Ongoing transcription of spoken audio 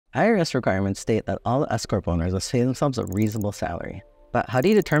IRS requirements state that all S-corp owners must pay themselves a reasonable salary. But how do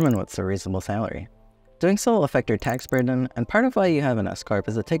you determine what's a reasonable salary? Doing so will affect your tax burden, and part of why you have an S-corp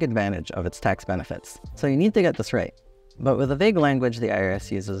is to take advantage of its tax benefits. So you need to get this right. But with the vague language the IRS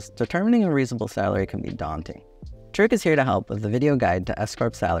uses, determining a reasonable salary can be daunting. Trick is here to help with the video guide to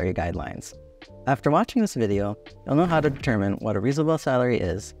S-corp salary guidelines. After watching this video, you'll know how to determine what a reasonable salary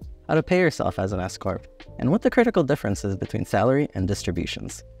is, how to pay yourself as an S-corp, and what the critical difference is between salary and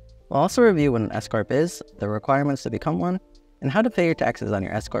distributions. We'll also review what an S-corp is, the requirements to become one, and how to pay your taxes on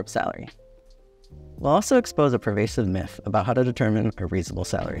your S-corp salary. We'll also expose a pervasive myth about how to determine a reasonable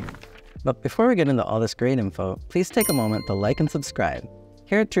salary. But before we get into all this great info, please take a moment to like and subscribe.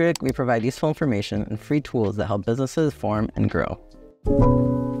 Here at Trick, we provide useful information and free tools that help businesses form and grow.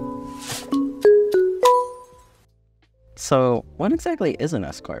 So, what exactly is an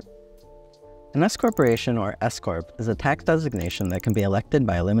S-corp? An S-corporation, or S-corp, is a tax designation that can be elected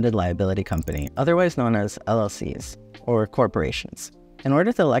by a limited liability company, otherwise known as LLCs, or corporations. In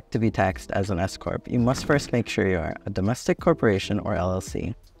order to elect to be taxed as an S-corp, you must first make sure you are a domestic corporation, or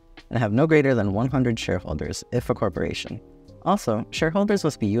LLC, and have no greater than 100 shareholders, if a corporation. Also, shareholders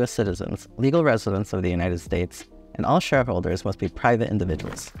must be U.S. citizens, legal residents of the United States, and all shareholders must be private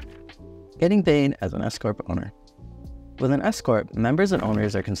individuals. Getting paid as an S-corp owner. With an S-corp, members and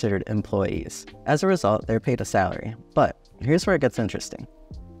owners are considered employees. As a result, they're paid a salary. But here's where it gets interesting.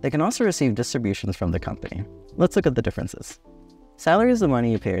 They can also receive distributions from the company. Let's look at the differences. Salary is the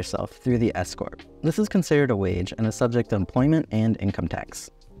money you pay yourself through the S-corp. This is considered a wage and is subject to employment and income tax.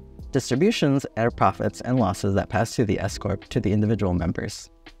 Distributions are profits and losses that pass through the S-corp to the individual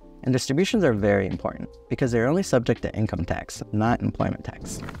members. And distributions are very important because they're only subject to income tax, not employment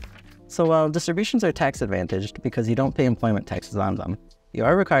tax. So while distributions are tax advantaged because you don't pay employment taxes on them, you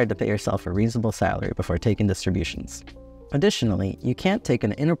are required to pay yourself a reasonable salary before taking distributions. Additionally, you can't take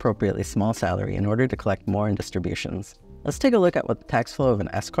an inappropriately small salary in order to collect more in distributions. Let's take a look at what the tax flow of an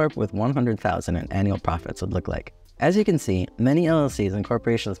S-corp with $100,000 in annual profits would look like. As you can see, many LLCs and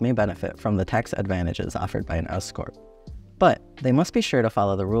corporations may benefit from the tax advantages offered by an S-corp. But they must be sure to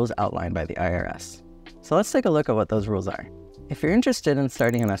follow the rules outlined by the IRS. So let's take a look at what those rules are. If you're interested in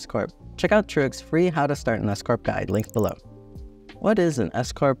starting an S-corp, check out True's free How to Start an S-corp guide linked below. What is an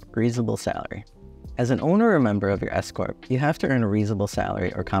S-corp reasonable salary? As an owner or member of your S-corp, you have to earn a reasonable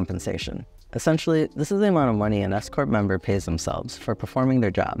salary or compensation. Essentially, this is the amount of money an S-corp member pays themselves for performing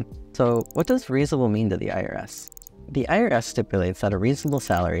their job. So what does reasonable mean to the IRS? The IRS stipulates that a reasonable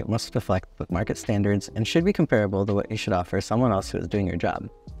salary must reflect market standards and should be comparable to what you should offer someone else who is doing your job.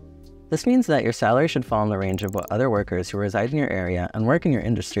 This means that your salary should fall in the range of what other workers who reside in your area and work in your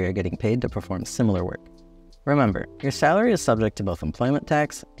industry are getting paid to perform similar work. Remember, your salary is subject to both employment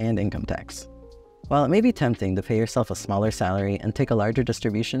tax and income tax. While it may be tempting to pay yourself a smaller salary and take a larger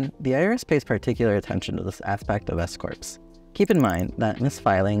distribution, the IRS pays particular attention to this aspect of S-corps. Keep in mind that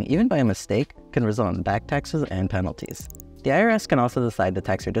misfiling, even by a mistake, can result in back taxes and penalties. The IRS can also decide to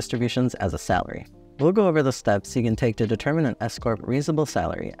tax your distributions as a salary. We'll go over the steps you can take to determine an S-corp reasonable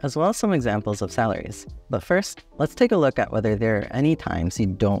salary, as well as some examples of salaries. But first, let's take a look at whether there are any times you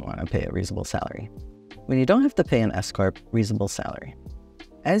don't want to pay a reasonable salary. When you don't have to pay an S-corp reasonable salary.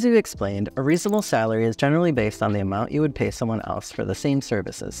 As you explained, a reasonable salary is generally based on the amount you would pay someone else for the same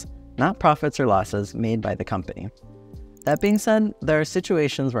services, not profits or losses made by the company. That being said, there are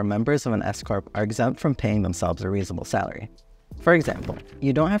situations where members of an S-corp are exempt from paying themselves a reasonable salary. For example,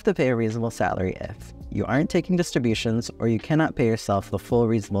 you don't have to pay a reasonable salary if you aren't taking distributions or you cannot pay yourself the full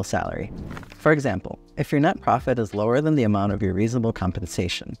reasonable salary. For example, if your net profit is lower than the amount of your reasonable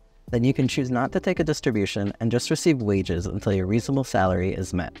compensation, then you can choose not to take a distribution and just receive wages until your reasonable salary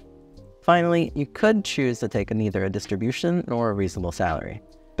is met. Finally, you could choose to take neither a distribution nor a reasonable salary.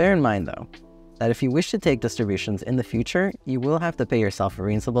 Bear in mind though, that if you wish to take distributions in the future, you will have to pay yourself a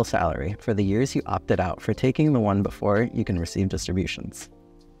reasonable salary for the years you opted out for taking the one before you can receive distributions.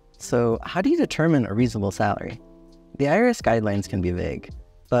 So how do you determine a reasonable salary? The IRS guidelines can be vague,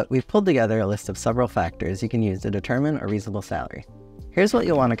 but we've pulled together a list of several factors you can use to determine a reasonable salary. Here's what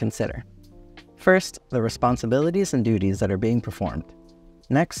you'll want to consider. First, the responsibilities and duties that are being performed.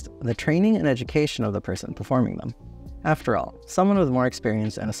 Next, the training and education of the person performing them. After all, someone with more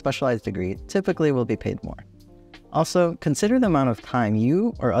experience and a specialized degree typically will be paid more. Also, consider the amount of time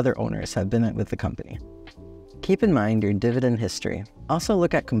you or other owners have been with the company. Keep in mind your dividend history. Also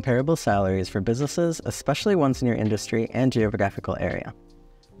look at comparable salaries for businesses, especially ones in your industry and geographical area.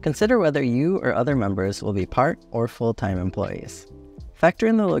 Consider whether you or other members will be part or full-time employees. Factor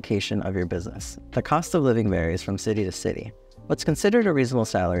in the location of your business. The cost of living varies from city to city, What's considered a reasonable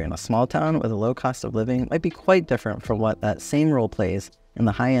salary in a small town with a low cost of living might be quite different from what that same role plays in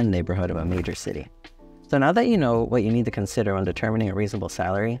the high-end neighborhood of a major city. So now that you know what you need to consider when determining a reasonable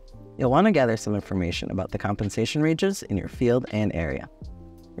salary, you'll want to gather some information about the compensation ranges in your field and area.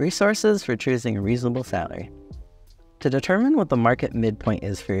 Resources for choosing a reasonable salary. To determine what the market midpoint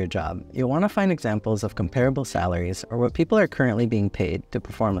is for your job, you'll want to find examples of comparable salaries or what people are currently being paid to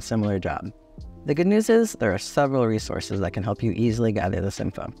perform a similar job. The good news is there are several resources that can help you easily gather this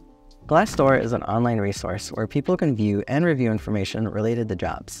info. Glassdoor is an online resource where people can view and review information related to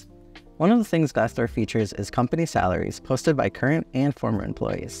jobs. One of the things Glassdoor features is company salaries posted by current and former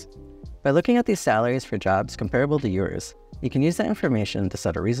employees. By looking at these salaries for jobs comparable to yours, you can use that information to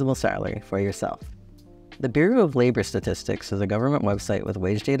set a reasonable salary for yourself. The Bureau of Labor Statistics is a government website with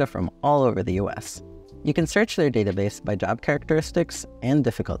wage data from all over the US. You can search their database by job characteristics and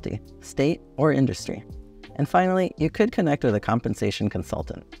difficulty, state, or industry. And finally, you could connect with a compensation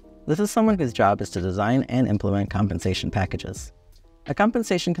consultant. This is someone whose job is to design and implement compensation packages. A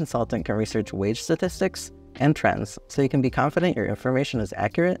compensation consultant can research wage statistics and trends so you can be confident your information is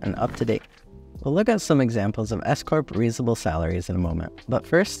accurate and up to date. We'll look at some examples of S-corp reasonable salaries in a moment, but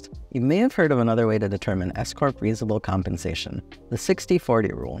first, you may have heard of another way to determine S-corp reasonable compensation, the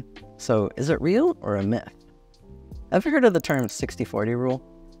 60-40 rule. So is it real or a myth? Ever heard of the term 60-40 rule,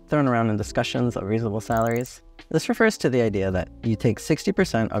 thrown around in discussions of reasonable salaries? This refers to the idea that you take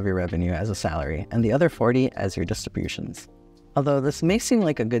 60% of your revenue as a salary and the other 40% as your distributions. Although this may seem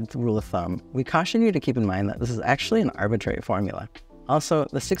like a good rule of thumb, we caution you to keep in mind that this is actually an arbitrary formula. Also,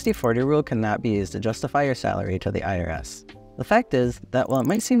 the 60-40 rule cannot be used to justify your salary to the IRS. The fact is that while it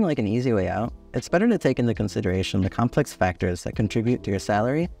might seem like an easy way out, it's better to take into consideration the complex factors that contribute to your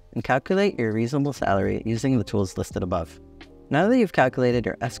salary and calculate your reasonable salary using the tools listed above. Now that you've calculated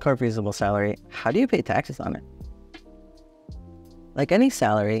your S-corp reasonable salary, how do you pay taxes on it? Like any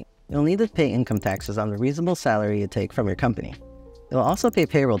salary, you'll need to pay income taxes on the reasonable salary you take from your company. You'll also pay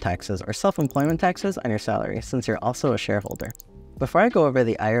payroll taxes or self-employment taxes on your salary since you're also a shareholder. Before I go over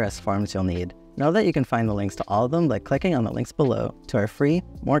the IRS forms you'll need, know that you can find the links to all of them by clicking on the links below to our free,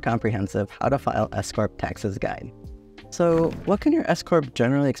 more comprehensive How to File S-corp Taxes guide. So, what can your S-corp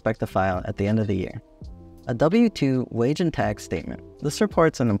generally expect to file at the end of the year? A W-2 wage and tax statement. This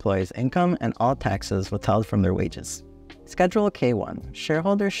reports an employee's income and all taxes withheld from their wages. Schedule K-1,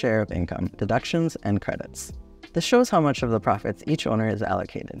 shareholder's share of income, deductions, and credits. This shows how much of the profits each owner is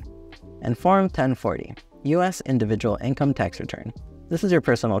allocated. And Form 1040, U.S. Individual Income Tax Return. This is your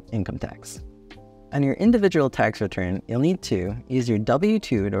personal income tax. On your individual tax return, you'll need to use your W-2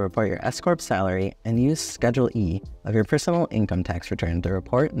 to report your S-corp salary and use Schedule E of your personal income tax return to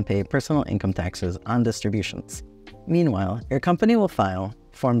report and pay personal income taxes on distributions. Meanwhile, your company will file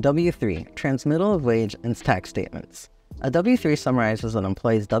Form W-3, Transmittal of Wage and Tax Statements. A W-3 summarizes an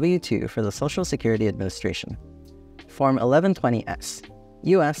employee's W-2 for the Social Security Administration. Form 1120-S,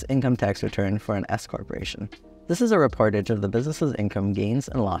 U.S. Income Tax Return for an S-corporation. This is a reportage of the business's income gains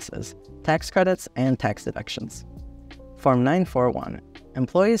and losses, tax credits, and tax deductions. Form 941,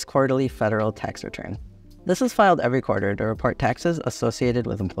 Employee's Quarterly Federal Tax Return. This is filed every quarter to report taxes associated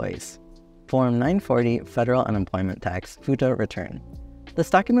with employees. Form 940, Federal Unemployment Tax, FUTA Return. This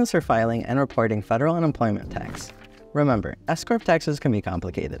document is for filing and reporting federal unemployment tax. Remember, S-corp taxes can be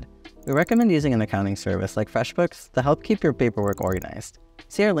complicated. We recommend using an accounting service like FreshBooks to help keep your paperwork organized.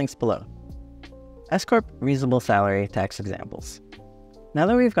 See our links below. S-corp reasonable salary tax examples. Now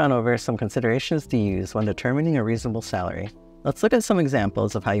that we've gone over some considerations to use when determining a reasonable salary, let's look at some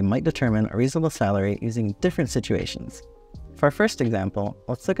examples of how you might determine a reasonable salary using different situations. For our first example,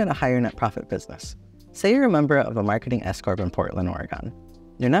 let's look at a higher net profit business. Say you're a member of a marketing S-corp in Portland, Oregon.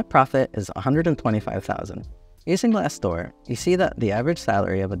 Your net profit is $125,000. Using Glassdoor, you see that the average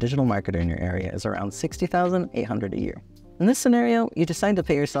salary of a digital marketer in your area is around $60,800 a year. In this scenario, you decide to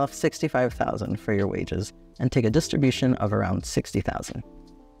pay yourself $65,000 for your wages and take a distribution of around $60,000.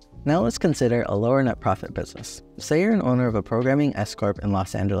 Now let's consider a lower net profit business. Say you're an owner of a programming S-corp in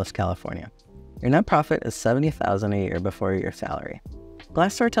Los Angeles, California. Your net profit is $70,000 a year before your salary.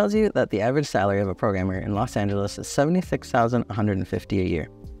 Glassdoor tells you that the average salary of a programmer in Los Angeles is $76,150 a year.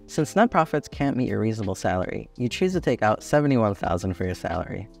 Since net profits can't meet your reasonable salary, you choose to take out $71,000 for your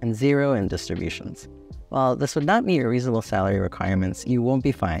salary and $0 in distributions. While this would not meet your reasonable salary requirements, you won't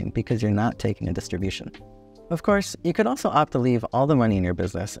be fined because you're not taking a distribution. Of course, you could also opt to leave all the money in your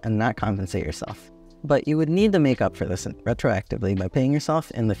business and not compensate yourself, but you would need to make up for this retroactively by paying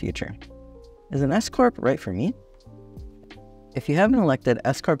yourself in the future. Is an S-corp right for me? If you haven't elected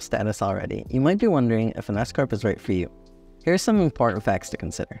S-corp status already, you might be wondering if an S-corp is right for you. Here are some important facts to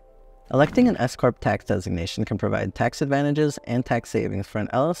consider. Electing an S-corp tax designation can provide tax advantages and tax savings for an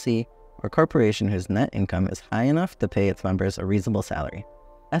LLC or corporation whose net income is high enough to pay its members a reasonable salary.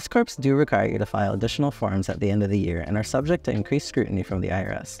 S-corps do require you to file additional forms at the end of the year and are subject to increased scrutiny from the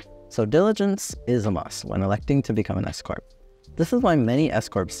IRS, so diligence is a must when electing to become an S-corp. This is why many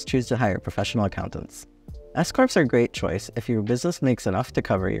S-corps choose to hire professional accountants. S-corps are a great choice if your business makes enough to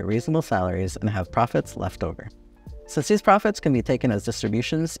cover your reasonable salaries and have profits left over. Since these profits can be taken as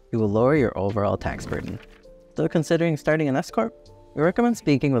distributions, you will lower your overall tax burden. Still considering starting an S-corp? We recommend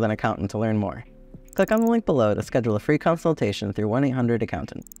speaking with an accountant to learn more. Click on the link below to schedule a free consultation through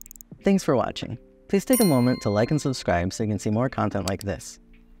 1-800-ACCOUNTANT. Thanks for watching. Please take a moment to like and subscribe so you can see more content like this.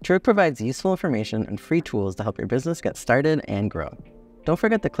 Truitt provides useful information and free tools to help your business get started and grow. Don't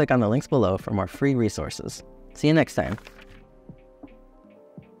forget to click on the links below for more free resources. See you next time.